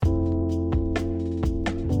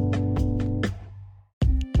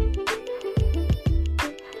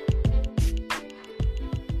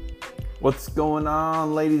What's going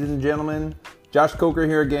on, ladies and gentlemen? Josh Coker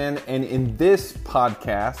here again, and in this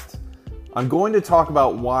podcast, I'm going to talk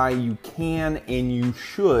about why you can and you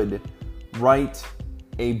should write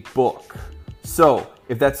a book. So,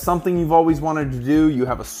 if that's something you've always wanted to do, you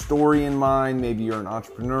have a story in mind, maybe you're an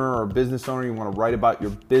entrepreneur or a business owner, you want to write about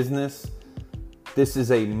your business, this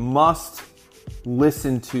is a must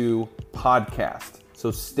listen to podcast.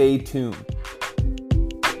 So stay tuned.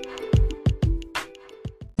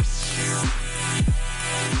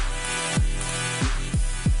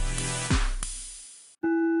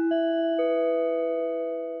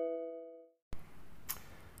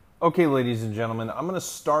 Okay, ladies and gentlemen, I'm going to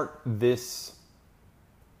start this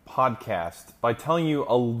podcast by telling you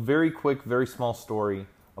a very quick, very small story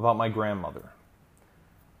about my grandmother.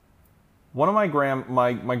 One of my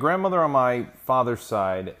grandmother on my father's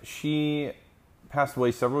side, she passed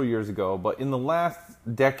away several years ago, but in the last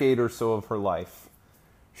decade or so of her life,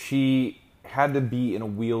 she had to be in a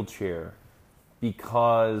wheelchair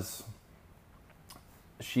because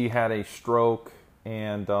she had a stroke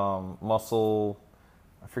and muscular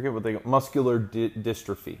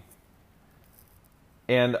dystrophy.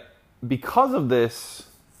 And because of this,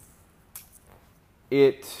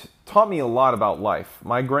 it taught me a lot about life.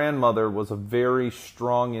 My grandmother was a very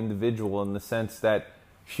strong individual in the sense that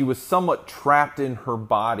she was somewhat trapped in her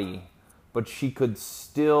body, but she could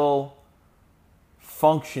still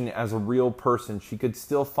function as a real person. She could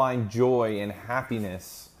still find joy and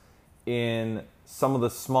happiness in some of the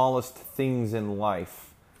smallest things in life.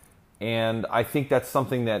 And I think that's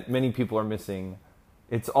something that many people are missing.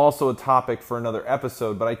 It's also a topic for another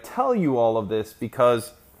episode, but I tell you all of this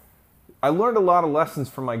because I learned a lot of lessons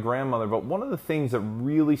from my grandmother, but one of the things that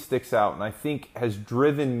really sticks out and I think has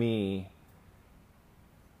driven me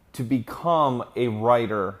to become a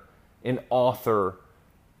writer, an author,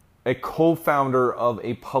 a co-founder of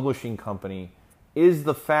a publishing company is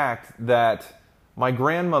the fact that my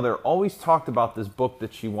grandmother always talked about this book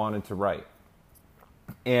that she wanted to write.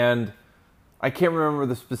 And I can't remember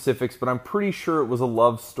the specifics, but I'm pretty sure it was a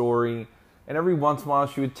love story. And every once in a while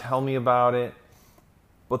she would tell me about it.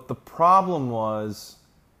 But the problem was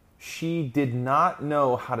she did not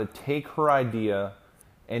know how to take her idea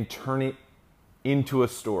and turn it into a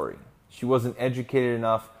story. She wasn't educated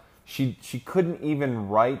enough. She couldn't even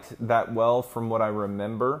write that well from what I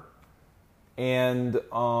remember. And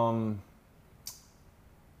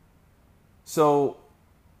so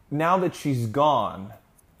now that she's gone,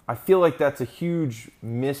 I feel like that's a huge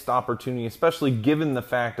missed opportunity, especially given the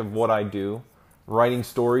fact of what I do, writing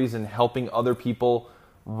stories and helping other people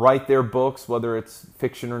write their books, whether it's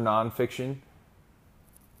fiction or nonfiction.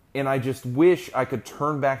 And I just wish I could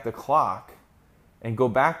turn back the clock and go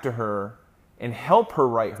back to her and help her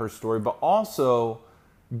write her story, but also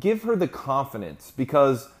give her the confidence,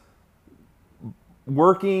 because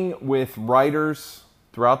working with writers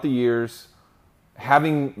throughout the years,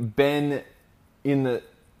 having been in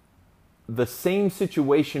the same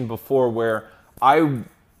situation before where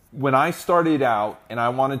when I started out and I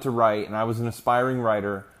wanted to write and I was an aspiring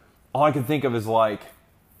writer, all I could think of is like,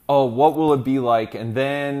 oh, what will it be like? And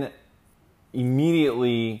then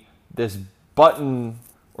immediately this button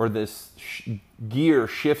or this gear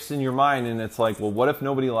shifts in your mind and it's like, well, what if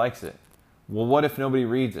nobody likes it? Well, what if nobody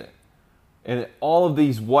reads it? And all of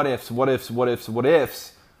these what ifs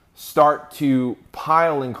start to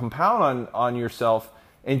pile and compound on yourself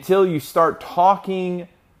until you start talking,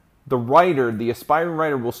 the aspiring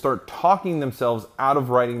writer will start talking themselves out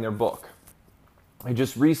of writing their book. Our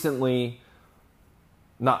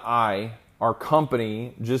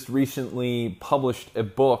company just recently published a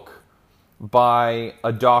book by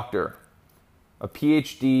a doctor, a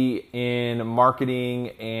PhD in marketing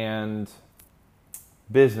and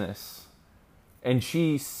business. And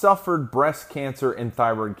she suffered breast cancer and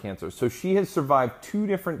thyroid cancer. So she has survived 2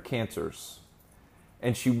 different cancers.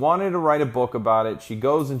 And she wanted to write a book about it. She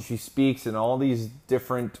goes and she speaks in all these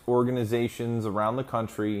different organizations around the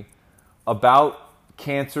country about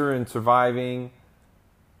cancer and surviving.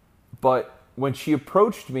 But when she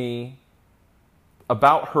approached me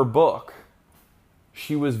about her book,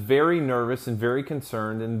 she was very nervous and very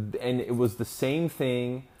concerned. And it was the same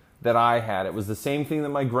thing that I had. It was the same thing that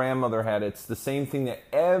my grandmother had. It's the same thing that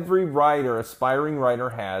every writer, aspiring writer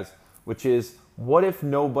has, which is, what if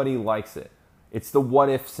nobody likes it? It's the what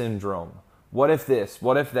if syndrome. What if this?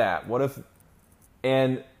 What if that? What if?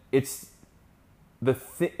 And it is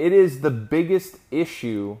the biggest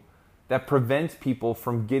issue that prevents people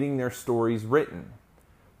from getting their stories written.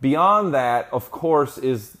 Beyond that, of course,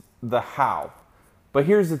 is the how. But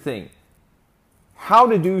here's the thing. How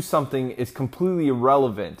to do something is completely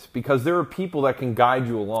irrelevant because there are people that can guide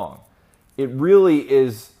you along. it really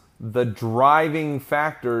is the driving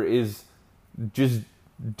factor is just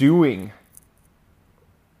doing.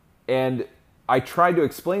 And I tried to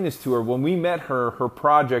explain this to her. When we met her, her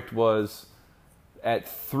project was at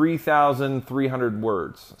 3,300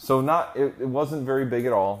 words. So it wasn't very big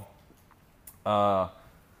at all.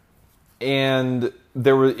 And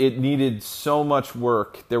it needed so much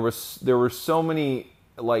work. There were so many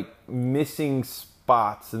like missing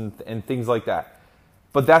spots and things like that.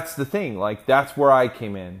 But that's the thing. Like, that's where I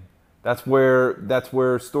came in. That's where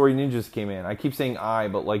Story Ninjas came in. I keep saying I,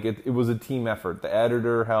 but like it was a team effort. The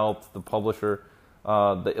editor helped, the publisher,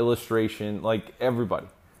 the illustration, like everybody.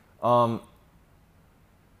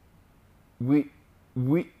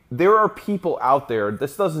 There are people out there.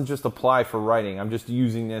 This doesn't just apply for writing. I'm just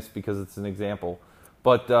using this because it's an example.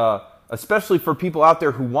 But especially for people out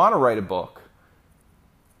there who want to write a book,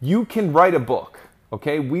 you can write a book.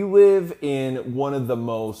 Okay, we live in one of the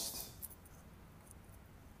most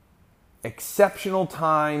exceptional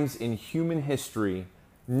times in human history.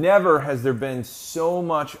 Never has there been so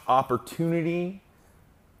much opportunity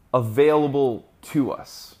available to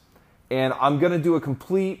us. And I'm going to do a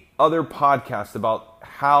complete other podcast about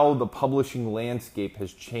how the publishing landscape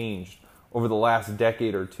has changed over the last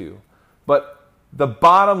decade or two. But the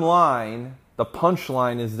bottom line, the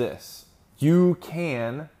punchline is this: you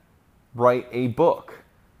can write a book.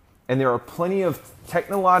 And there are plenty of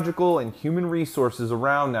technological and human resources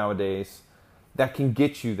around nowadays that can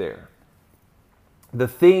get you there. The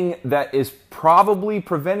thing that is probably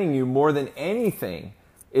preventing you more than anything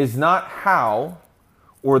is not how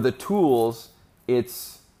or the tools,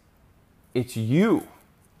 it's you.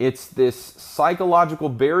 It's this psychological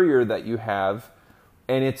barrier that you have,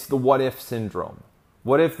 and it's the what if syndrome.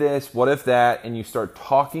 What if this, what if that, and you start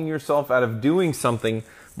talking yourself out of doing something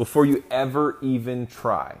before you ever even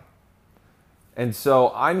try. And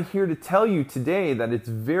so I'm here to tell you today that it's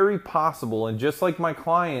very possible, and just like my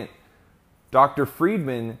client, Dr.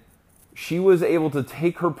 Friedman, she was able to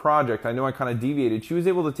take her project, I know I kind of deviated, she was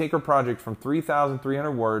able to take her project from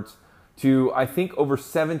 3,300 words to, I think, over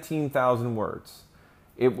 17,000 words.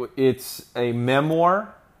 It's a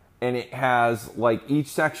memoir, and it has, like, each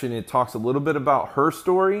section, it talks a little bit about her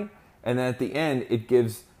story, and then at the end, it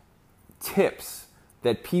gives tips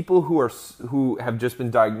that people who have just been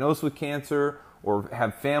diagnosed with cancer or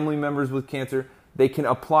have family members with cancer, they can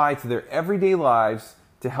apply to their everyday lives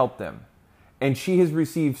to help them. And she has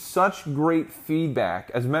received such great feedback.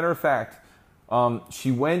 As a matter of fact,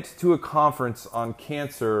 she went to a conference on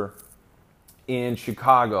cancer in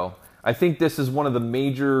Chicago. I think this is one of the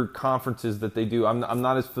major conferences that they do. I'm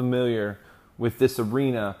not as familiar with this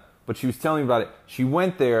arena, but she was telling me about it. She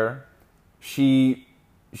went there. She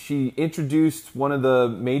introduced one of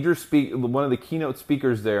the keynote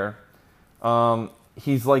speakers there.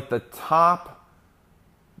 He's like the top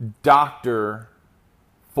doctor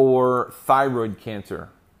for thyroid cancer,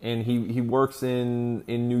 and he works in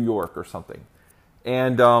New York or something.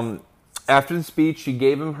 And after the speech, she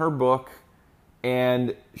gave him her book,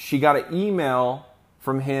 and she got an email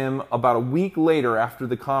from him about a week later after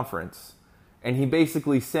the conference, and he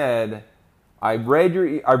basically said, I read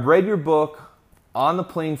your book on the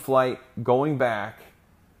plane flight going back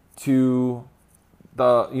to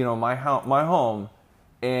my home,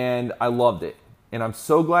 and I loved it. And I'm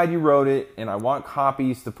so glad you wrote it, and I want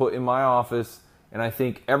copies to put in my office, and I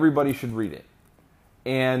think everybody should read it.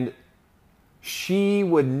 And she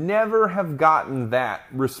would never have gotten that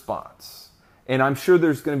response. And I'm sure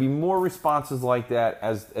there's going to be more responses like that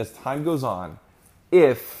as time goes on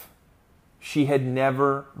if she had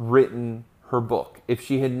never written her book. If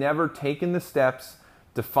she had never taken the steps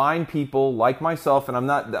to find people like myself, and I'm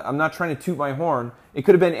not trying to toot my horn. It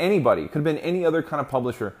could have been anybody. It could have been any other kind of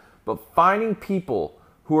publisher. But finding people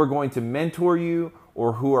who are going to mentor you,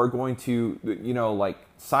 or who are going to, like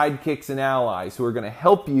sidekicks and allies, who are going to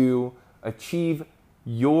help you achieve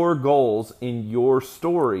your goals in your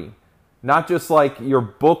story. Not just like your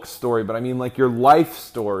book story, but I mean like your life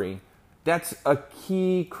story. That's a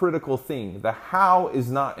key critical thing. The how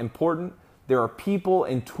is not important. There are people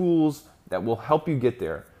and tools that will help you get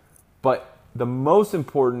there. But the most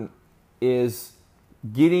important is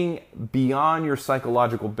getting beyond your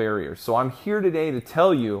psychological barriers. So I'm here today to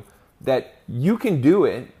tell you that you can do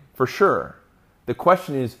it for sure. The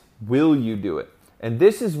question is, will you do it? And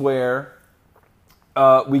this is where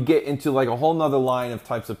we get into like a whole nother line of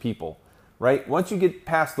types of people, right? Once you get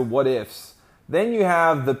past the what ifs, then you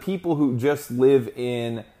have the people who just live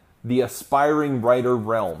in the aspiring writer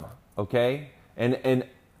realm, okay? And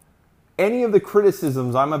any of the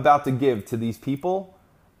criticisms I'm about to give to these people,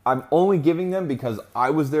 I'm only giving them because I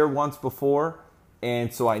was there once before,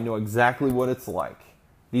 And so I know exactly what it's like.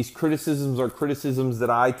 These criticisms are criticisms that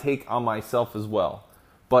I take on myself as well.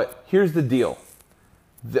 But here's the deal.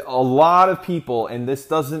 A lot of people, and this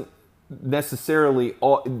doesn't necessarily,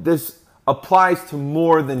 this applies to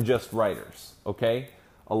more than just writers, okay?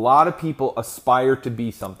 A lot of people aspire to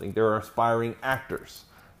be something. There are aspiring actors.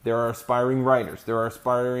 There are aspiring writers. There are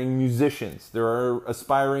aspiring musicians. There are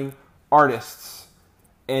aspiring artists.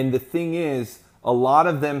 And the thing is, a lot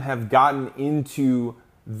of them have gotten into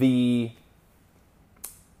the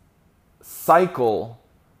cycle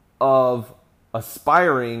of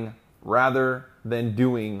aspiring rather than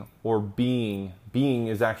doing or being. Being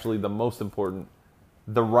is actually the most important.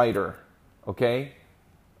 The writer, okay?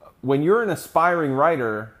 When you're an aspiring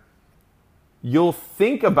writer, you'll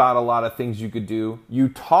think about a lot of things you could do. You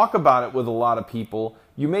talk about it with a lot of people.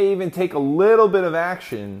 You may even take a little bit of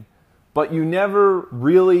action, but you never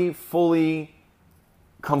really fully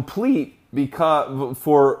complete because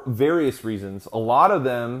for various reasons. A lot of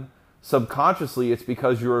them, subconsciously, it's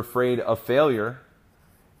because you're afraid of failure.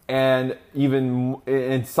 And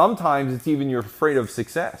sometimes it's even you're afraid of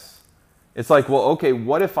success. It's like, well, okay,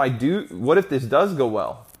 what if this does go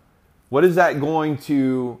well? What is that going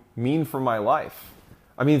to mean for my life?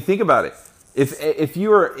 I mean, think about it. If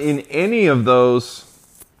you are in any of those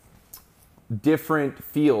different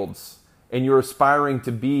fields and you're aspiring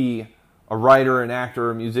to be a writer, an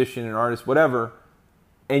actor, a musician, an artist, whatever,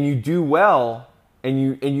 and you do well, and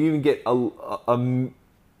you even get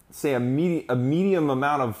a medium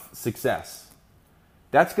amount of success,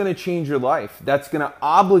 that's going to change your life. That's going to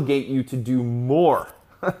obligate you to do more.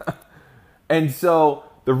 And so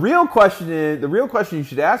the real question you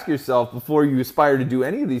should ask yourself before you aspire to do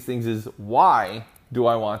any of these things is, why do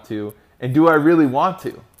I want to? And do I really want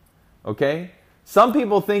to? Okay? Some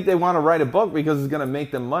people think they want to write a book because it's going to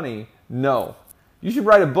make them money. No. You should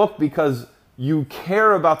write a book because you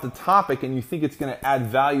care about the topic and you think it's going to add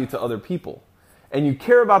value to other people. And you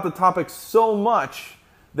care about the topic so much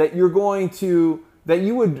that you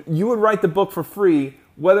would write the book for free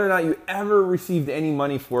whether or not you ever received any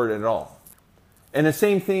money for it at all. And the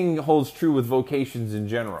same thing holds true with vocations in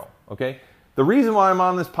general, okay? The reason why I'm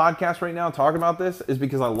on this podcast right now talking about this is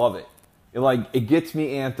because I love it. It gets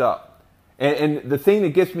me amped up. And the thing that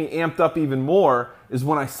gets me amped up even more is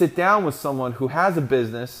when I sit down with someone who has a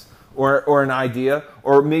business or an idea,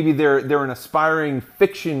 or maybe they're an aspiring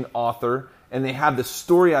fiction author and they have this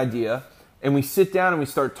story idea, and we sit down and we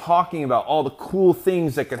start talking about all the cool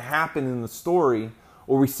things that could happen in the story,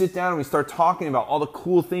 or we sit down and we start talking about all the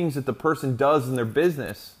cool things that the person does in their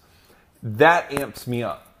business. That amps me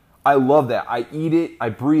up. I love that. I eat it. I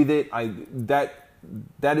breathe it.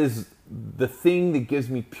 That is the thing that gives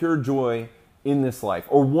me pure joy in this life,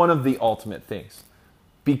 or one of the ultimate things.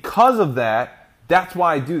 Because of that, that's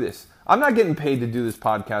why I do this. I'm not getting paid to do this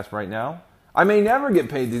podcast right now. I may never get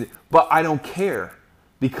paid to do it, but I don't care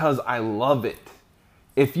because I love it.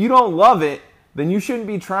 If you don't love it, then you shouldn't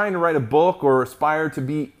be trying to write a book or aspire to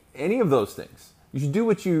be any of those things. You should do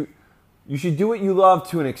what you love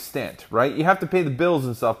to an extent, right? You have to pay the bills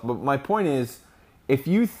and stuff, but my point is, if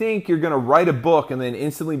you think you're going to write a book and then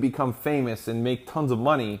instantly become famous and make tons of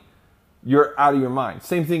money, you're out of your mind.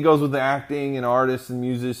 Same thing goes with the acting and artists and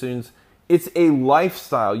musicians. It's a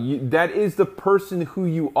lifestyle. That is the person who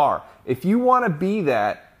you are. If you want to be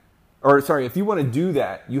that, if you want to do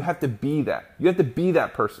that, you have to be that. You have to be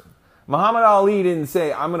that person. Muhammad Ali didn't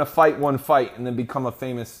say, I'm going to fight one fight and then become a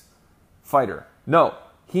famous fighter. No,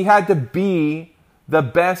 he had to be the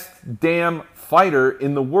best damn fighter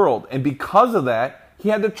in the world. And because of that, he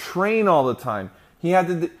had to train all the time. He had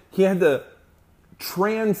to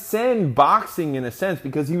transcend boxing in a sense,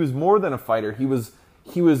 because he was more than a fighter. He was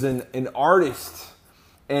an artist,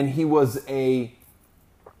 and he was a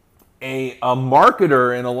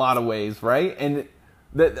marketer in a lot of ways, right? And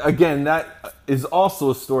that is also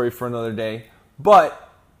a story for another day. But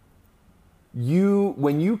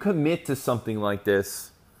when you commit to something like this,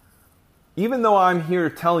 even though I'm here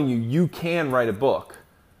telling you you can write a book,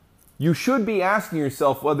 you should be asking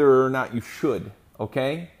yourself whether or not you should,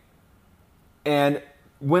 okay? And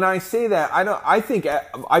when I say that,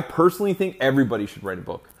 I personally think everybody should write a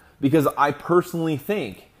book, because I personally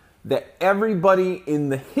think that everybody in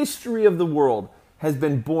the history of the world has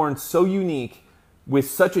been born so unique with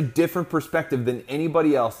such a different perspective than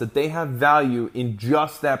anybody else that they have value in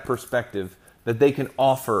just that perspective that they can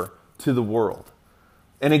offer to the world.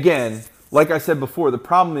 And again, like I said before, the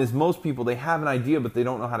problem is most people, they have an idea, but they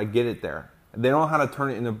don't know how to get it there. They don't know how to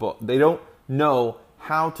turn it into a book. They don't know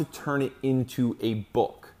how to turn it into a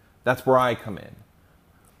book. That's where I come in.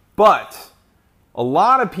 But A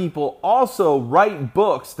lot of people also write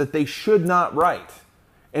books that they should not write.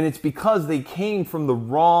 And it's because they came from the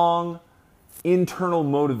wrong internal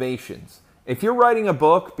motivations. If you're writing a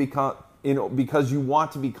book because you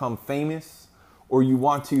want to become famous or you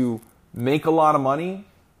want to make a lot of money,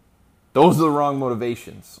 those are the wrong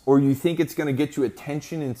motivations. Or you think it's going to get you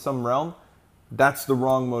attention in some realm, that's the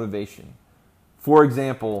wrong motivation. For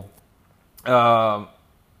example,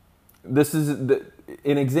 this is an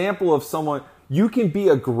example of someone, you can be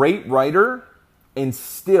a great writer and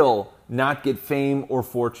still not get fame or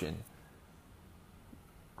fortune.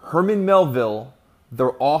 Herman Melville, the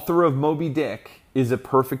author of Moby Dick, is a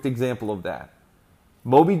perfect example of that.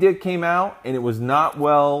 Moby Dick came out and it was not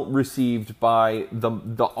well received by the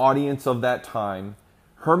audience of that time.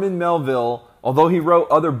 Herman Melville, although he wrote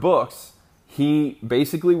other books, he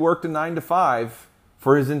basically worked a 9-to-5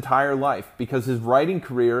 for his entire life because his writing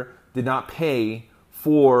career did not pay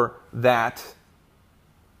for that,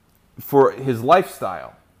 for his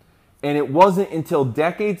lifestyle. And it wasn't until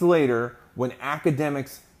decades later when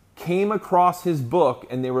academics came across his book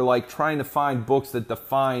and they were like trying to find books that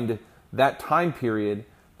defined that time period.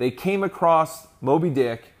 They came across Moby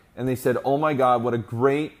Dick and they said, oh my God, what a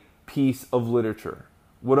great piece of literature.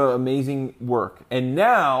 What an amazing work. And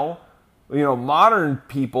now, modern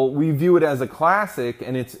people, we view it as a classic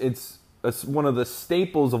and it's one of the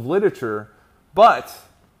staples of literature. But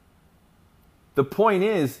the point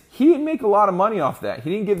is, he didn't make a lot of money off that.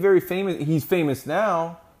 He didn't get very famous. He's famous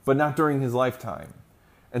now, but not during his lifetime.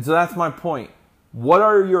 And so that's my point. What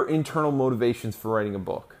are your internal motivations for writing a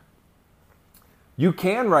book? You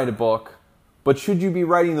can write a book, but should you be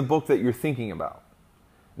writing the book that you're thinking about?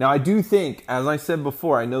 Now, I do think, as I said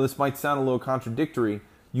before, I know this might sound a little contradictory,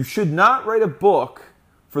 you should not write a book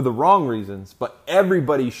for the wrong reasons, but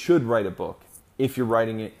everybody should write a book if you're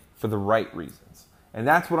writing it for the right reasons. And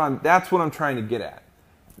that's what I'm trying to get at.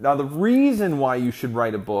 Now, the reason why you should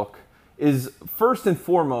write a book is, first and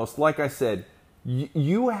foremost, like I said,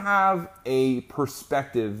 you have a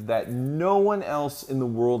perspective that no one else in the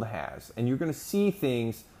world has. And you're going to see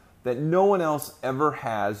things that no one else ever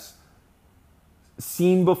has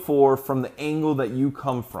seen before from the angle that you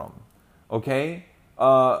come from. Okay?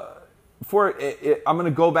 I'm going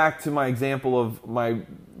to go back to my example of my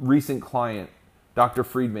recent client, Dr.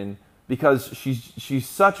 Friedman, because she's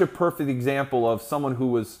such a perfect example of someone who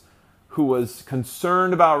was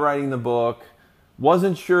concerned about writing the book,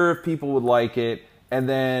 wasn't sure if people would like it, and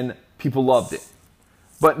then people loved it.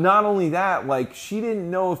 But not only that, she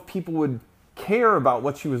didn't know if people would care about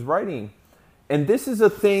what she was writing. And this is a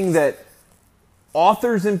thing that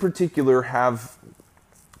authors in particular have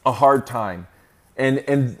a hard time.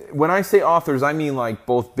 And when I say authors, I mean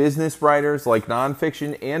both business writers, like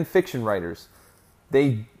nonfiction, and fiction writers.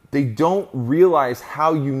 They don't realize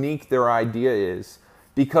how unique their idea is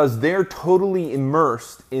because they're totally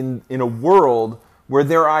immersed in a world where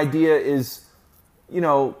their idea is,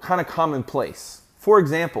 kind of commonplace. For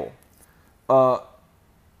example,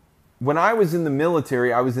 when I was in the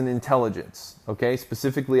military, I was in intelligence, okay?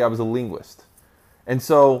 Specifically, I was a linguist. And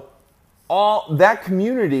so all that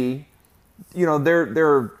community, there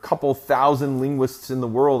are a couple thousand linguists in the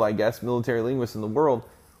world, I guess, military linguists in the world.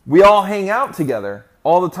 We all hang out together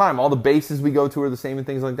all the time. All the bases we go to are the same and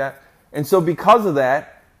things like that. And so because of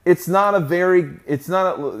that, it's not a big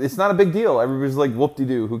deal. Everybody's like,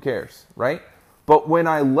 whoop-de-doo, who cares, right? But when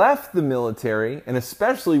I left the military, and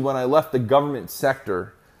especially when I left the government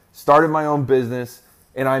sector, started my own business,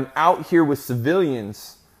 and I'm out here with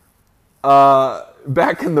civilians,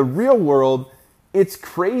 back in the real world, it's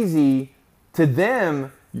crazy to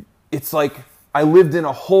them. It's like I lived on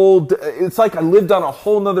a whole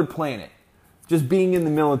nother planet, just being in the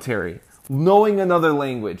military, knowing another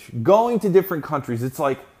language, going to different countries. It's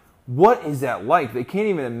like, what is that like? They can't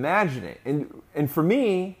even imagine it. And for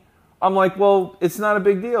me, I'm like, well, it's not a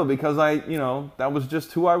big deal because that was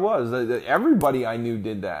just who I was. Everybody I knew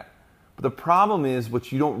did that. But the problem is,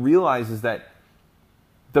 what you don't realize is that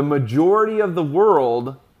the majority of the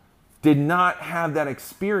world did not have that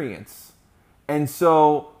experience. And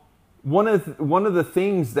so one of the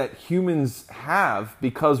things that humans have,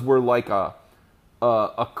 because we're like a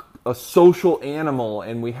social animal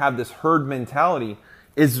and we have this herd mentality,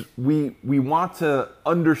 is we want to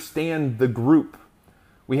understand the group.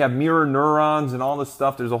 We have mirror neurons and all this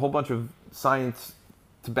stuff. There's a whole bunch of science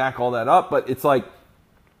to back all that up, but it's like,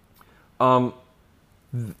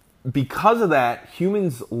 because of that,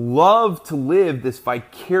 humans love to live this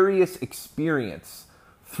vicarious experience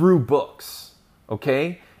through books,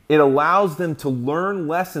 okay? It allows them to learn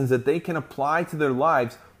lessons that they can apply to their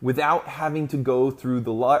lives without having to go through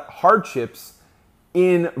the hardships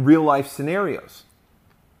in real life scenarios.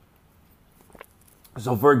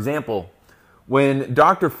 So for example, when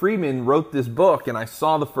Dr. Friedman wrote this book and I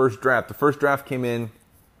saw the first draft came in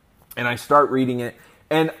and I start reading it,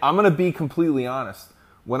 and I'm going to be completely honest.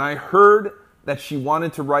 When I heard that she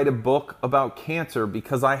wanted to write a book about cancer,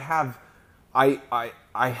 because I have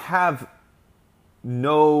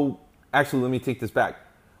no, actually let me take this back.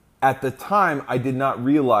 At the time, I did not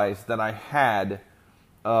realize that I had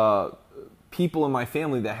people in my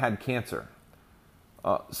family that had cancer.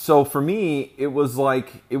 So for me, it was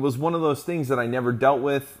one of those things that I never dealt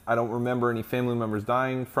with. I don't remember any family members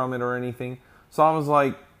dying from it or anything. So I was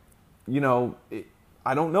like,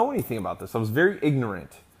 I don't know anything about this. I was very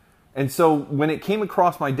ignorant. And so when it came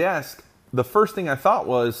across my desk, the first thing I thought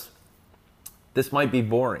was, this might be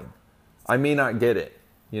boring. I may not get it,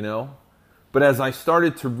 But as I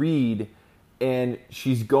started to read, and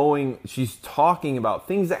she's talking about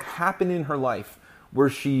things that happened in her life where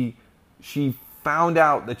she found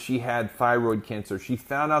out that she had thyroid cancer. She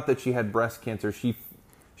found out that she had breast cancer.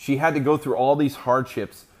 She had to go through all these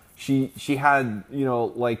hardships. She had,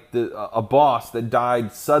 a boss that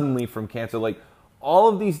died suddenly from cancer. Like all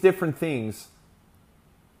of these different things,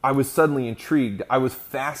 I was suddenly intrigued. I was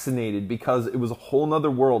fascinated because it was a whole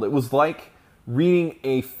nother world. It was like reading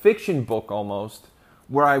a fiction book almost,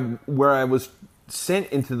 where I was sent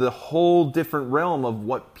into the whole different realm of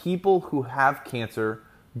what people who have cancer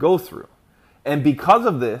go through. And because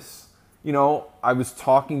of this, I was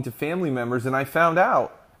talking to family members and I found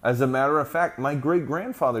out, as a matter of fact, my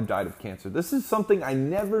great-grandfather died of cancer. This is something I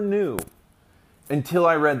never knew until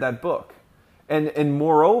I read that book. And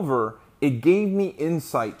moreover, it gave me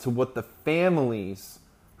insight to what the families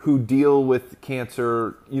who deal with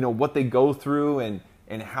cancer, what they go through and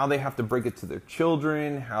how they have to break it to their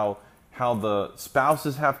children, how the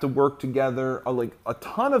spouses have to work together, like a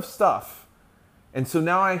ton of stuff. And so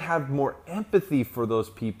now I have more empathy for those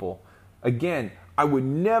people. Again, I would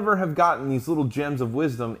never have gotten these little gems of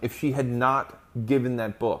wisdom if she had not given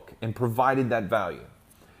that book and provided that value.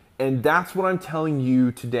 And that's what I'm telling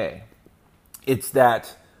you today. It's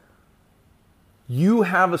that you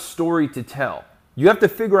have a story to tell. You have to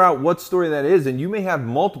figure out what story that is, and you may have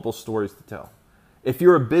multiple stories to tell. If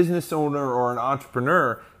you're a business owner or an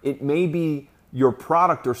entrepreneur, it may be your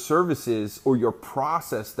product or services or your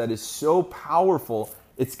process that is so powerful,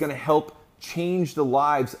 it's going to help change the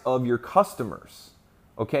lives of your customers.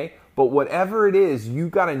 Okay? But whatever it is, you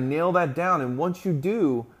got to nail that down. And once you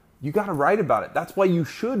do, you got to write about it. That's why you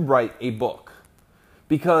should write a book.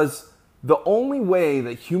 Because the only way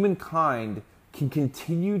that humankind can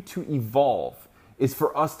continue to evolve is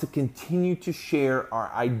for us to continue to share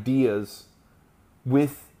our ideas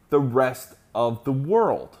with the rest of the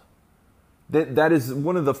world. That is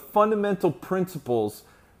one of the fundamental principles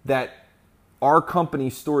that our company,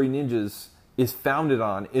 Story Ninjas, is founded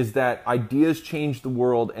on, is that ideas change the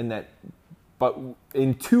world, but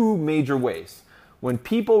in two major ways. When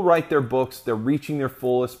people write their books, they're reaching their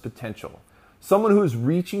fullest potential. Someone who's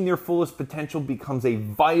reaching their fullest potential becomes a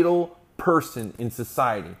vital person in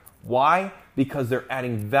society. Why? Because they're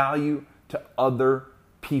adding value to other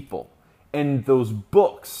people. And those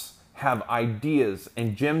books have ideas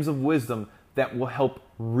and gems of wisdom that will help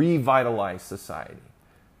revitalize society.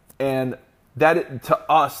 And that, to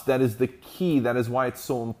us, that is the key. That is why it's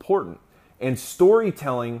so important. And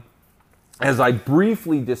storytelling, as I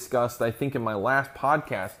briefly discussed, I think in my last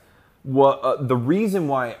podcast, the reason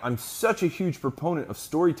why I'm such a huge proponent of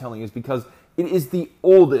storytelling is because it is the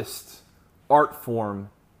oldest art form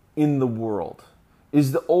in the world. It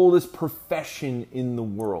is the oldest profession in the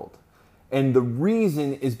world. And the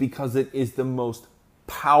reason is because it is the most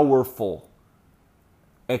powerful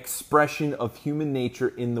expression of human nature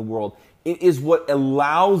in the world. It is what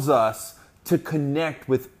allows us to connect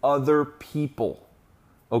with other people,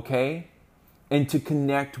 okay? And to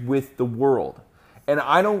connect with the world. And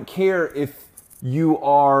I don't care if you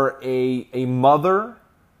are a mother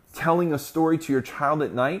telling a story to your child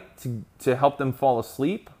at night to help them fall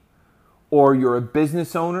asleep, or you're a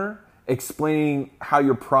business owner explaining how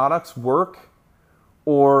your products work,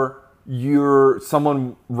 or you're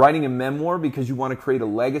someone writing a memoir because you want to create a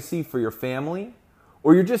legacy for your family,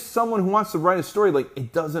 or you're just someone who wants to write a story. Like,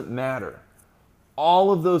 it doesn't matter.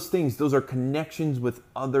 All of those things, those are connections with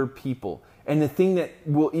other people. And the thing that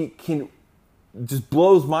can just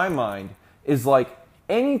blows my mind is, like,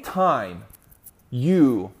 anytime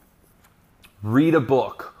you read a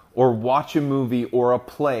book or watch a movie or a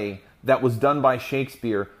play that was done by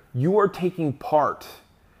Shakespeare, you are taking part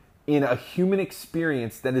in a human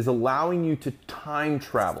experience that is allowing you to time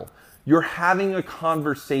travel. You're having a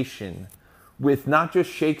conversation with not just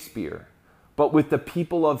Shakespeare, but with the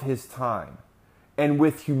people of his time and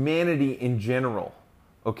with humanity in general,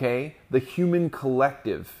 okay? The human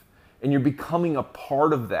collective. And you're becoming a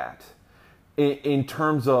part of that in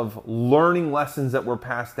terms of learning lessons that were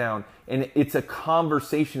passed down. And it's a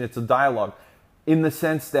conversation, it's a dialogue, in the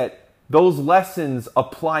sense that those lessons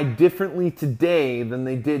apply differently today than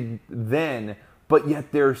they did then, but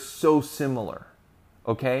yet they're so similar,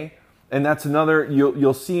 okay? And that's another,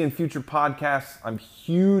 you'll see in future podcasts, I'm a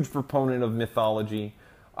huge proponent of mythology.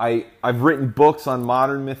 I've written books on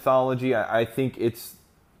modern mythology. I think it's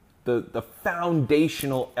the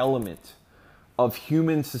foundational element of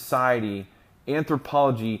human society,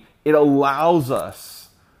 anthropology. It allows us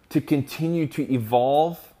to continue to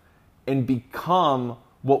evolve and become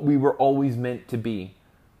what we were always meant to be.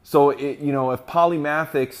 So, if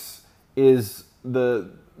polymathics is the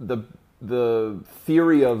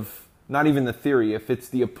theory of, not even the theory, if it's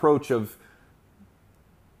the approach of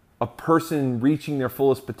a person reaching their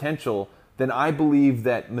fullest potential, then I believe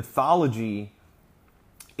that mythology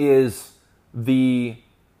is the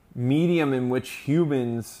medium in which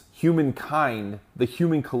humankind, the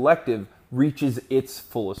human collective, reaches its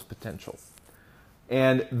fullest potential.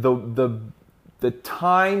 And the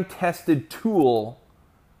time-tested tool,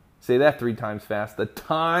 say that 3 times fast, the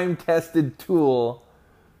time-tested tool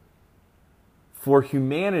for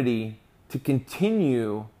humanity to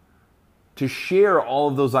continue to share all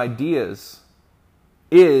of those ideas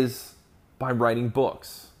is by writing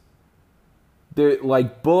books.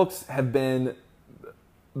 Books have been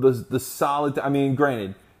the solid,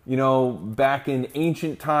 granted, back in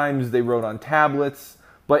ancient times they wrote on tablets,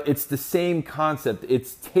 but it's the same concept.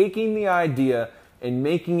 It's taking the idea and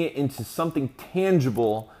making it into something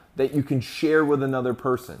tangible that you can share with another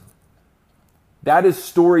person. That is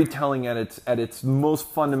storytelling at its most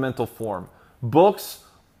fundamental form. Books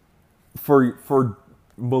I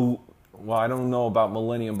don't know about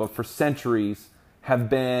millennium, but for centuries have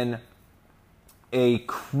been a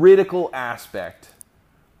critical aspect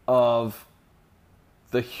of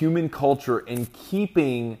the human culture and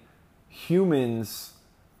keeping humans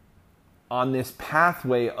on this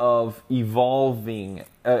pathway of evolvement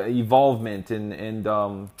and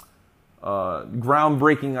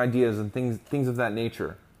groundbreaking ideas and things of that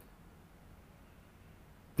nature.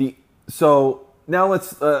 So now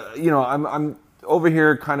let's I'm over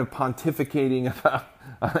here kind of pontificating about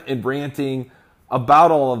and ranting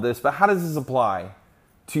about all of this, but how does this apply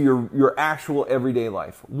to your actual everyday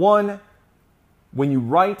life? One, when you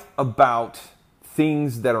write about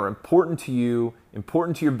things that are important to you,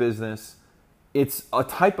 important to your business, it's a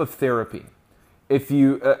type of therapy.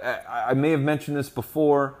 I may have mentioned this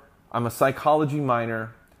before, I'm a psychology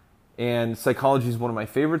minor, and psychology is one of my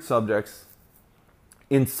favorite subjects.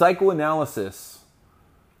 In psychoanalysis,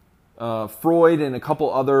 Freud and a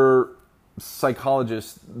couple other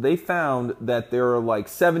psychologists, they found that there are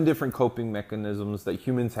 7 different coping mechanisms that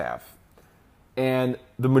humans have. And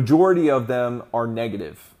the majority of them are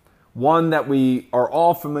negative. One that we are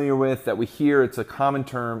all familiar with, that we hear, it's a common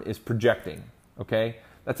term, is projecting. Okay?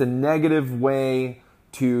 That's a negative way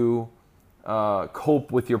to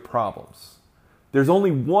cope with your problems. There's only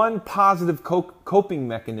one positive coping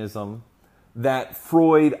mechanism that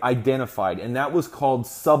Freud identified, and that was called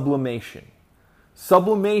sublimation.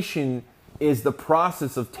 Sublimation is the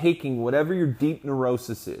process of taking whatever your deep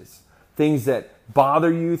neurosis is, things that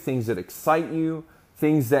bother you, things that excite you,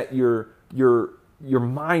 things that your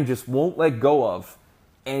mind just won't let go of,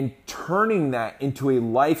 and turning that into a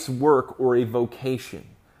life's work or a vocation.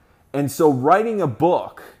 And so writing a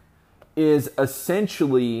book is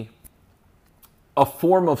essentially a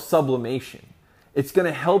form of sublimation. It's going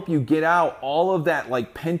to help you get out all of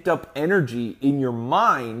that pent up energy in your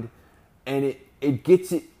mind, and it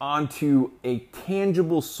gets it onto a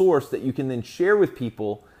tangible source that you can then share with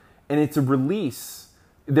people, and it's a release.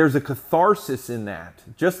 There's a catharsis in that,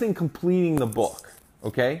 just in completing the book,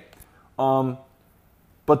 okay?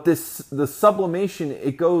 But the sublimation,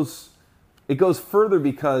 it goes further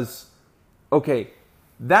because, okay,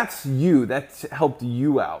 that's you, that's helped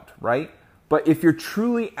you out, right? But if you're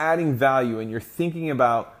truly adding value and you're thinking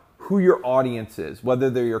about who your audience is, whether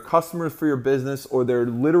they're your customers for your business or they're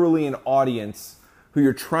literally an audience who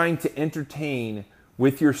you're trying to entertain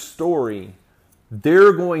with your story,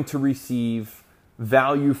 they're going to receive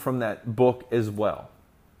value from that book as well.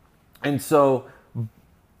 And so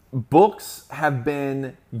books have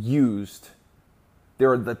been used.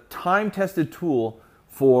 They're the time-tested tool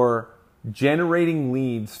for generating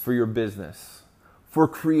leads for your business, for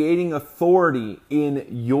creating authority in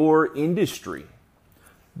your industry.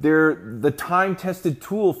 They're the time-tested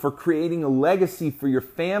tool for creating a legacy for your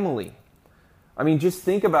family. I mean, just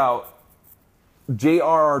think about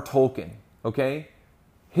J.R.R. Tolkien, okay?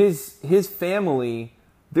 His family,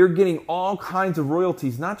 they're getting all kinds of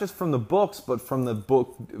royalties, not just from the books, but from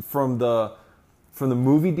the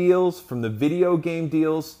movie deals, from the video game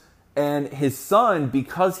deals. And his son,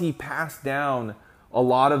 because he passed down a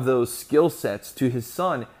lot of those skill sets to his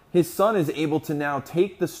son is able to now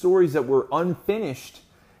take the stories that were unfinished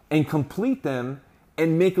and complete them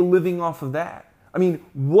and make a living off of that. I mean,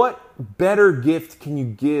 what better gift can you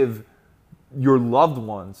give your loved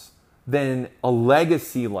ones than a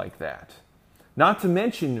legacy like that? Not to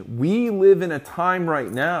mention, we live in a time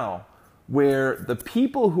right now where the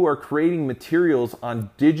people who are creating materials on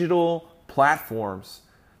digital platforms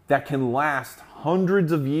that can last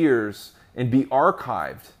hundreds of years and be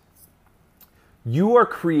archived, you are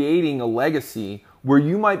creating a legacy where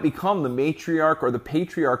you might become the matriarch or the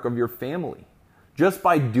patriarch of your family just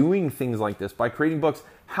by doing things like this, by creating books.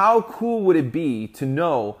 How cool would it be to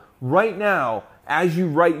know right now, as you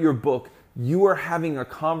write your book, you are having a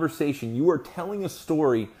conversation, you are telling a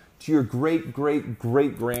story to your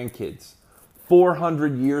great-great-great-grandkids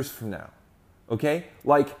 400 years from now, okay?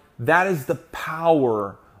 Like, that is the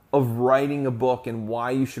power of writing a book and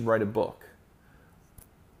why you should write a book.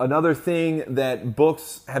 Another thing that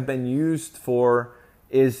books have been used for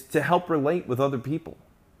is to help relate with other people.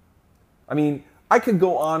 I mean, I could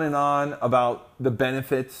go on and on about the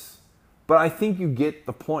benefits, but I think you get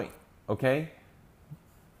the point, okay?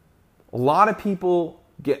 A lot of people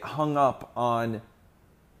get hung up on,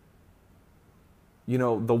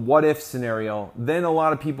 the what if scenario. Then a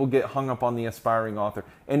lot of people get hung up on the aspiring author.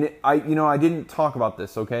 And I didn't talk about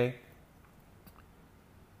this, okay?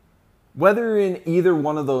 Whether you're in either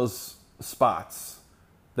one of those spots,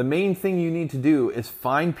 the main thing you need to do is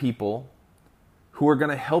find people who are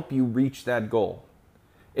going to help you reach that goal.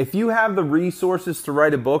 If you have the resources to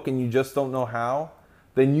write a book and you just don't know how,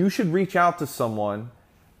 then you should reach out to someone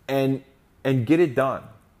and get it done,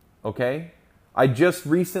 okay? I just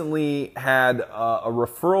recently had a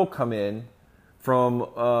referral come in from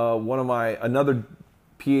another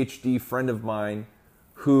PhD friend of mine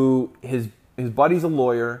who his buddy's a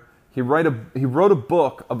lawyer. He wrote a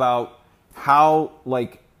book about how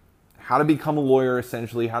to become a lawyer,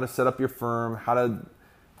 essentially, how to set up your firm, how to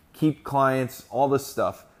keep clients, all this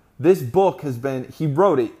stuff. This book he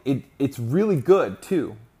wrote it. It's really good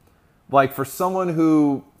too. Like, for someone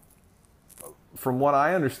who, from what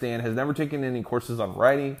I understand, has never taken any courses on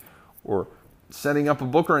writing or setting up a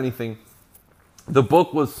book or anything, the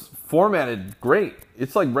book was formatted great.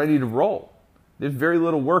 It's like ready to roll. There's very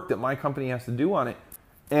little work that my company has to do on it.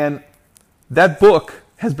 And that book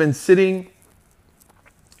has been sitting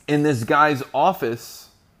in this guy's office,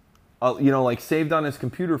 saved on his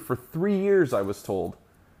computer for 3 years, I was told,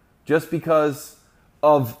 just because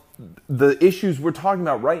of the issues we're talking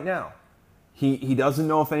about right now. He doesn't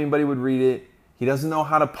know if anybody would read it. He doesn't know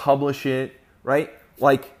how to publish it, right?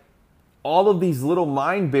 Like, all of these little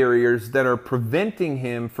mind barriers that are preventing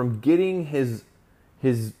him from getting his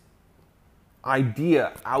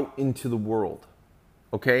idea out into the world,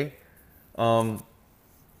 okay? I'm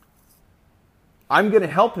going to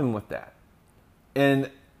help him with that. And,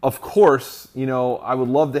 of course, I would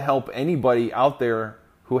love to help anybody out there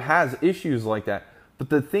who has issues like that. But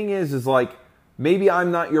the thing is like, maybe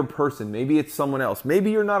I'm not your person. Maybe it's someone else.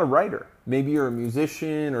 Maybe you're not a writer. Maybe you're a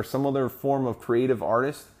musician or some other form of creative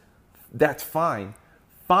artist. That's fine.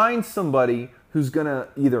 Find somebody who's going to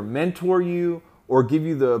either mentor you or give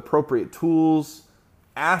you the appropriate tools,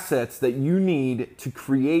 assets that you need to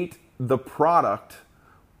create the product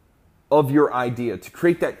of your idea, to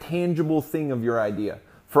create that tangible thing of your idea.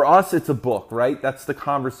 For us, it's a book, right? That's the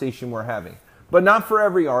conversation we're having. But not for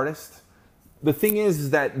every artist. The thing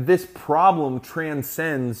is that this problem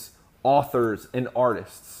transcends authors and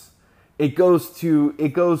artists. It goes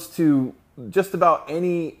to just about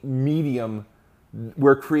any medium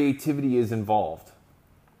where creativity is involved.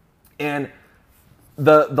 And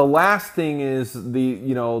the last thing is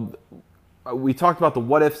we talked about the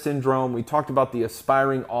what if syndrome. We talked about the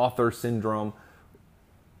aspiring author syndrome.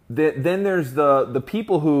 Then there's the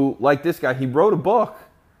people who, like this guy, he wrote a book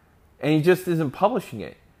and he just isn't publishing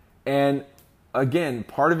it. And again,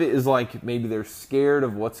 part of it is like maybe they're scared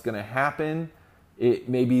of what's going to happen.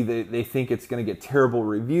 Maybe they think it's going to get terrible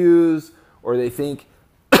reviews, or they think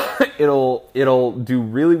it'll do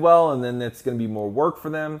really well and then it's going to be more work for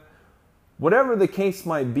them. Whatever the case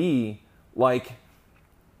might be, like,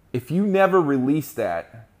 if you never release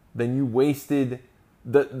that, then you wasted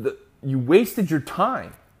your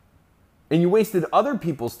time, and you wasted other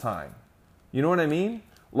people's time. You know what I mean?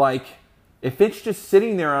 Like, if it's just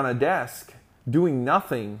sitting there on a desk doing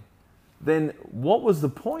nothing, then what was the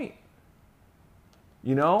point?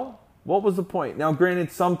 You know? What was the point? Now,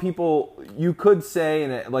 granted, some people, you could say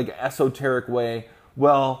in a like esoteric way,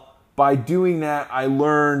 well, by doing that, I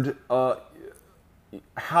learned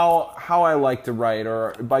how I like to write,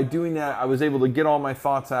 or by doing that, I was able to get all my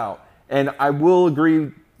thoughts out. And I will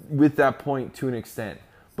agree with that point to an extent.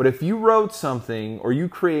 But if you wrote something or you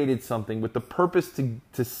created something with the purpose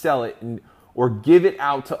to sell it or give it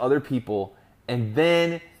out to other people, and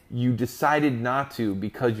then you decided not to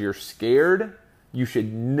because you're scared, you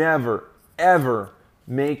should never, ever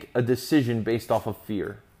make a decision based off of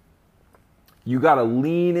fear. You got to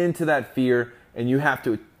lean into that fear, and you have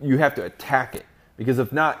to attack it. Because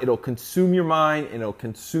if not, it'll consume your mind and it'll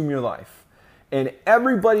consume your life. And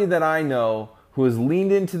everybody that I know who has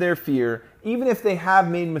leaned into their fear, even if they have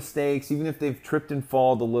made mistakes, even if they've tripped and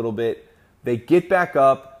fallen a little bit, they get back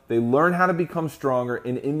up, they learn how to become stronger,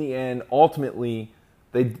 and in the end, ultimately,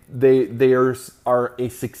 they are a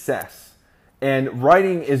success. And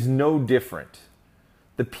writing is no different.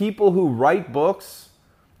 The people who write books,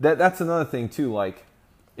 that's another thing too. Like,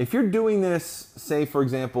 if you're doing this, say, for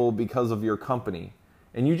example, because of your company,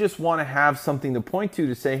 and you just want to have something to point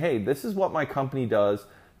to say, hey, this is what my company does,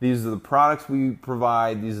 these are the products we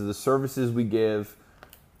provide, these are the services we give,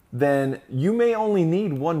 then you may only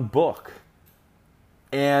need one book.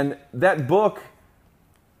 And that book,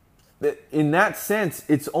 in that sense,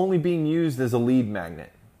 it's only being used as a lead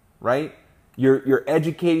magnet, right? You're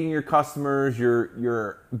educating your customers,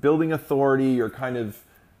 you're building authority, you're kind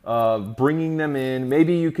of bringing them in.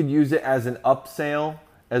 Maybe you could use it as an upsell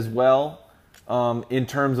as well, in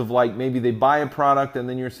terms of like maybe they buy a product and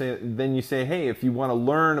then you say, hey, if you want to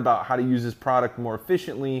learn about how to use this product more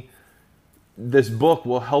efficiently, this book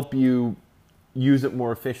will help you use it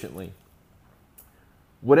more efficiently.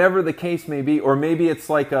 Whatever the case may be, or maybe it's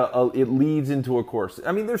like it leads into a course.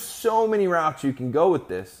 I mean, there's so many routes you can go with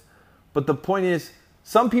this, but the point is,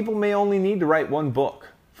 some people may only need to write one book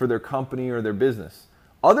for their company or their business.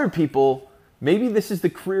 Other people, maybe this is the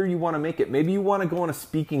career you want to make it. Maybe you want to go on a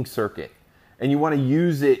speaking circuit and you want to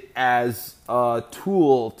use it as a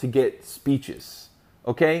tool to get speeches.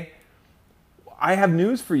 Okay? I have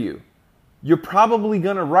news for you. You're probably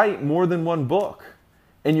going to write more than one book.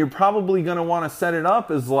 And you're probably going to want to set it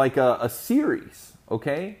up as like a series.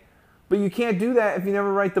 Okay? But you can't do that if you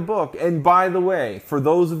never write the book. And by the way, for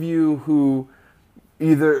those of you who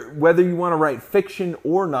whether you want to write fiction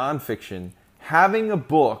or nonfiction, having a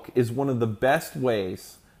book is one of the best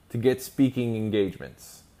ways to get speaking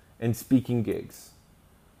engagements and speaking gigs.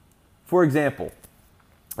 For example,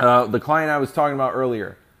 the client I was talking about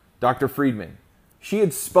earlier, Dr. Friedman, she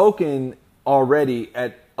had spoken already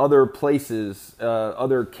at other places,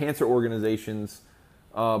 other cancer organizations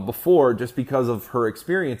before, just because of her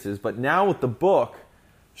experiences. But now with the book,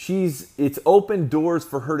 it's opened doors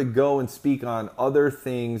for her to go and speak on other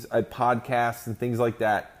things, at podcasts and things like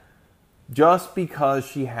that, just because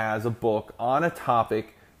she has a book on a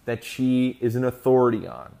topic that she is an authority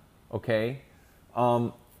on, okay?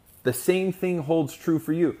 The same thing holds true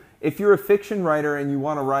for you. If you're a fiction writer and you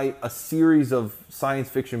want to write a series of science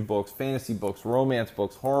fiction books, fantasy books, romance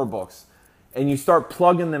books, horror books, and you start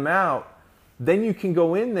plugging them out, then you can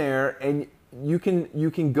go in there and you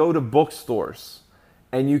can go to bookstores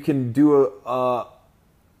and you can do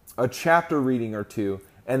a chapter reading or two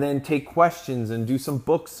and then take questions and do some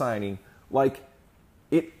book signing. Like,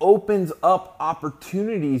 it opens up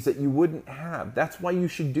opportunities that you wouldn't have. That's why you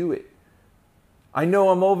should do it. I know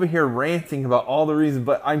I'm over here ranting about all the reasons,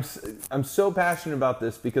 but I'm so passionate about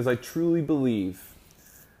this because I truly believe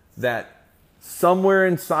that somewhere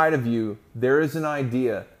inside of you, there is an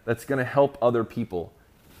idea that's going to help other people.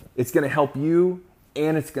 It's going to help you,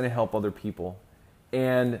 and it's going to help other people.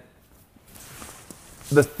 And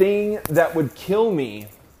the thing that would kill me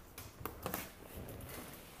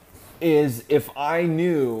is if I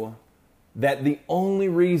knew that the only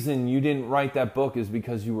reason you didn't write that book is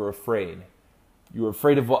because you were afraid. You were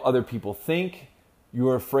afraid of what other people think. You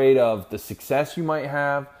were afraid of the success you might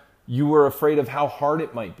have. You were afraid of how hard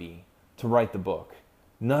it might be to write the book.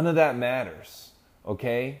 None of that matters,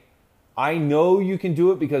 okay? I know you can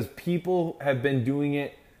do it because people have been doing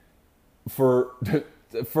it for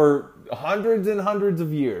hundreds and hundreds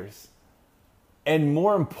of years. And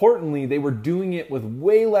more importantly, they were doing it with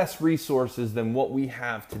way less resources than what we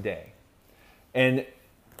have today. And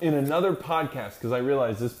in another podcast, because I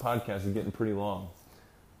realize this podcast is getting pretty long,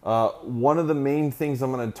 one of the main things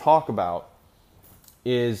I'm going to talk about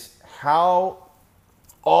is how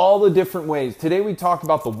all the different ways. Today we talked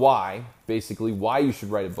about the why, basically why you should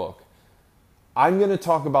write a book. I'm going to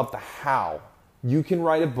talk about the how you can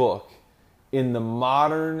write a book in the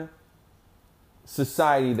modern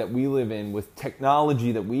society that we live in, with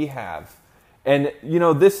technology that we have. And,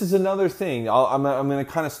 this is another thing. I'm going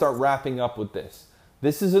to kind of start wrapping up with this.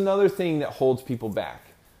 This is another thing that holds people back.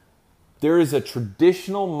 There is a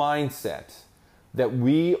traditional mindset that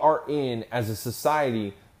we are in as a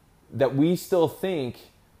society, that we still think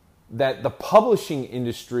that the publishing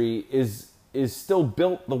industry is still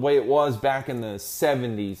built the way it was back in the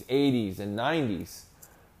 70s, 80s, and 90s.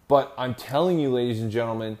 But I'm telling you, ladies and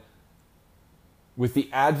gentlemen, with the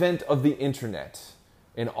advent of the internet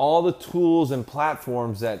and all the tools and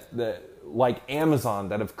platforms that like Amazon,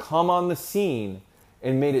 that have come on the scene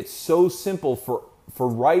and made it so simple for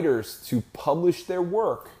writers to publish their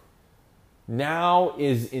work, now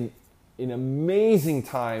is an amazing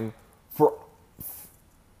time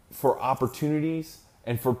for opportunities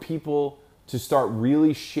and for people to start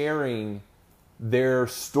really sharing their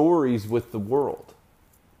stories with the world.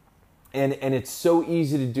 And it's so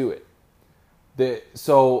easy to do it.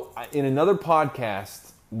 So in another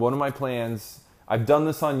podcast, one of my plans, I've done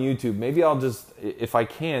this on YouTube. Maybe I'll just, if I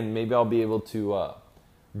can, maybe I'll be able to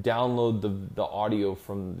download the audio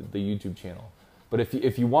from the YouTube channel. But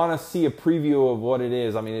if you want to see a preview of what it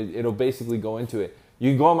is, I mean, it'll basically go into it.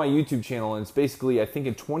 You can go on my YouTube channel, and it's basically, I think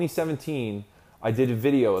in 2017, I did a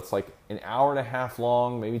video. It's like an hour and a half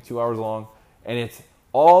long, maybe 2 hours long. And it's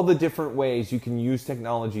all the different ways you can use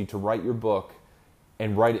technology to write your book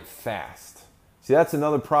and write it fast. See, that's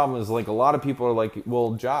another problem, is like a lot of people are like,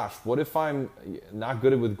 well, Josh, what if I'm not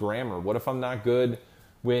good with grammar? What if I'm not good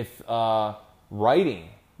with writing,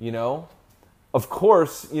 Of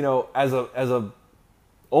course, as a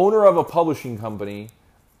owner of a publishing company,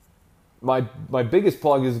 my biggest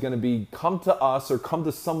plug is going to be, come to us or come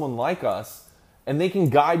to someone like us, and they can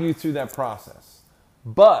guide you through that process.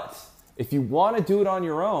 But if you want to do it on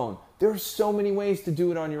your own, there's so many ways to do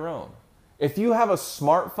it on your own. If you have a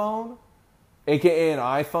smartphone, aka an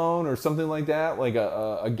iPhone or something like that, like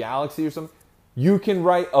a Galaxy or something, you can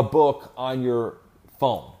write a book on your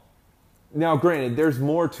phone. Now, granted, there's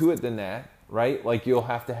more to it than that, right? Like, you'll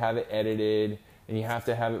have to have it edited and you have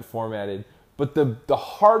to have it formatted. But the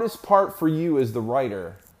hardest part for you as the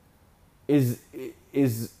writer is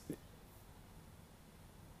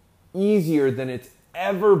easier than it's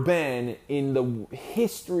ever been in the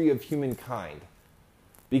history of humankind,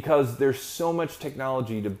 because there's so much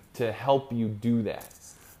technology to help you do that.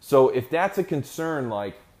 So if that's a concern,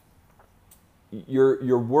 like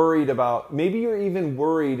you're worried about, maybe you're even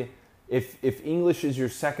worried if English is your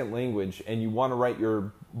second language and you want to write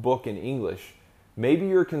your book in English, maybe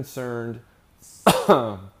you're concerned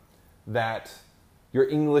that your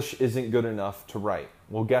English isn't good enough to write.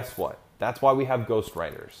 Well, guess what? That's why we have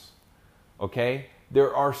ghostwriters. Okay?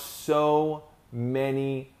 There are so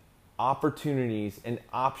many opportunities and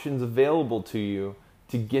options available to you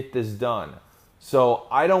to get this done. So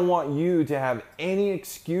I don't want you to have any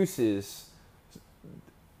excuses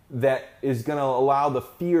that is going to allow the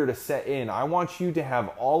fear to set in. I want you to have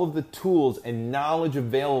all of the tools and knowledge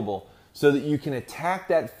available so that you can attack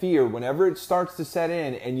that fear whenever it starts to set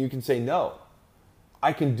in, and you can say, no,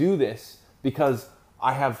 I can do this because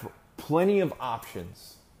I have plenty of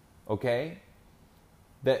options. Okay?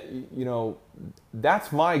 That,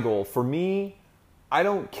 that's my goal. For me, I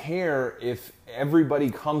don't care if everybody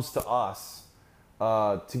comes to us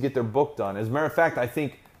to get their book done. As a matter of fact, I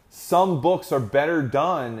think some books are better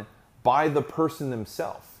done by the person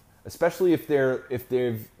themselves, especially if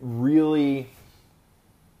they've really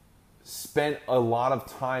spent a lot of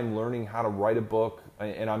time learning how to write a book,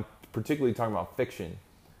 and I'm particularly talking about fiction.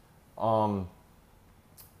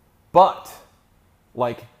 But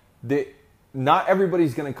like not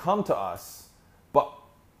everybody's going to come to us, but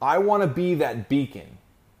I want to be that beacon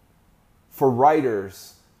for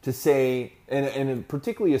writers to say, and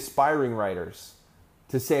particularly aspiring writers,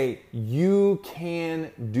 to say, you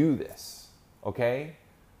can do this, okay?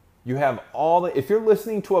 You have if you're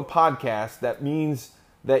listening to a podcast, that means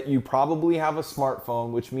that you probably have a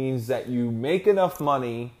smartphone, which means that you make enough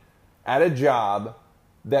money at a job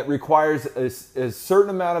that requires a certain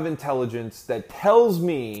amount of intelligence, that tells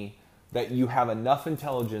me that you have enough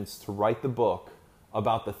intelligence to write the book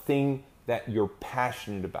about the thing that you're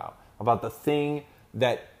passionate about the thing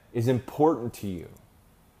that is important to you.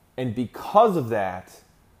 And because of that,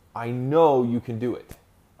 I know you can do it.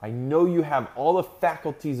 I know you have all the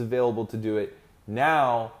faculties available to do it.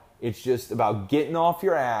 Now it's just about getting off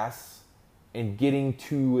your ass and getting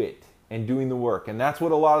to it and doing the work. And that's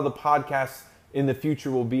what a lot of the podcasts in the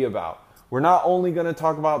future will be about. We're not only going to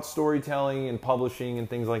talk about storytelling and publishing and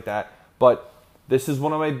things like that, but this is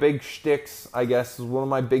one of my big shticks, I guess. Is one of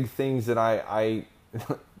my big things that I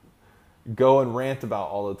go and rant about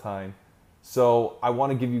all the time. So I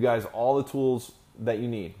want to give you guys all the tools that you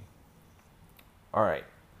need. All right.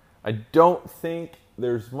 I don't think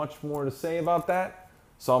there's much more to say about that,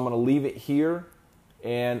 so I'm going to leave it here.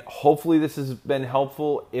 And hopefully this has been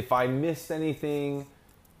helpful. If I missed anything,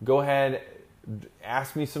 go ahead,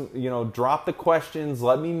 ask me some, drop the questions,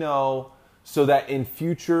 let me know so that in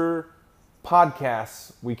future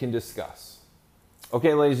podcasts we can discuss.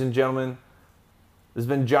 Okay, ladies and gentlemen, this has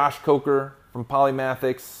been Josh Coker from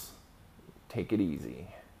Polymathics. Take it easy.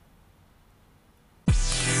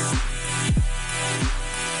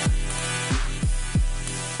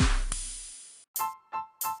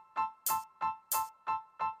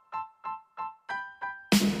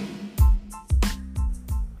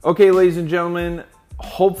 Okay, ladies and gentlemen,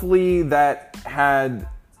 hopefully that had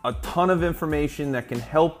a ton of information that can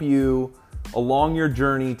help you along your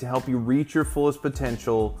journey to help you reach your fullest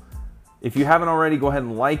potential. If you haven't already, go ahead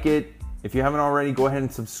and like it. If you haven't already, go ahead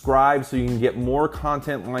and subscribe so you can get more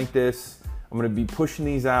content like this. I'm going to be pushing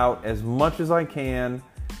these out as much as I can.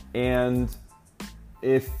 And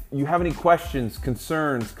if you have any questions,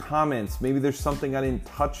 concerns, comments, maybe there's something I didn't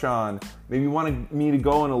touch on, maybe you want me to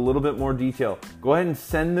go in a little bit more detail, go ahead and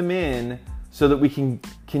send them in so that we can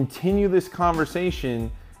continue this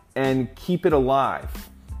conversation and keep it alive.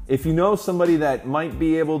 If you know somebody that might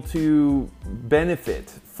be able to benefit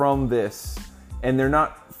from this and they're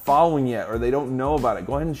not following yet or they don't know about it,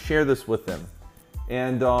 go ahead and share this with them.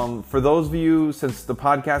 And for those of you, since the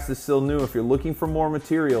podcast is still new, if you're looking for more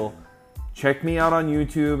material, check me out on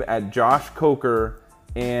YouTube at Josh Coker,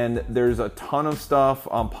 and there's a ton of stuff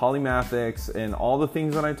on Polymathics and all the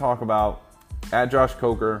things that I talk about at Josh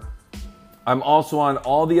Coker. I'm also on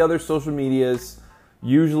all the other social medias,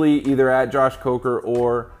 usually either at Josh Coker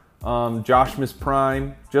or Joshmus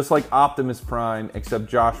Prime, just like Optimus Prime, except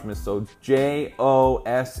Joshmus. So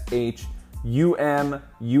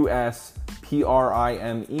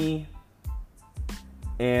JOSHUMUSPRIME.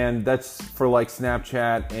 And that's for like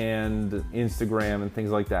Snapchat and Instagram and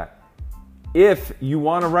things like that. If you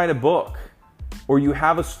want to write a book or you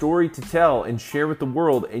have a story to tell and share with the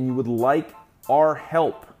world and you would like our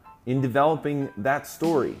help in developing that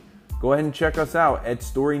story, go ahead and check us out at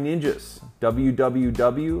Story Ninjas,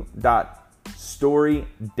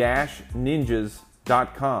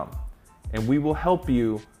 www.story-ninjas.com. And we will help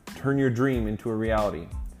you turn your dream into a reality.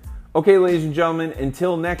 Okay, ladies and gentlemen,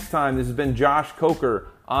 until next time, this has been Josh Coker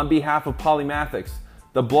on behalf of Polymathics,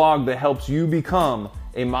 the blog that helps you become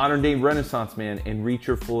a modern-day Renaissance man and reach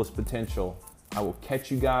your fullest potential. I will catch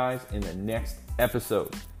you guys in the next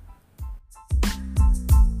episode.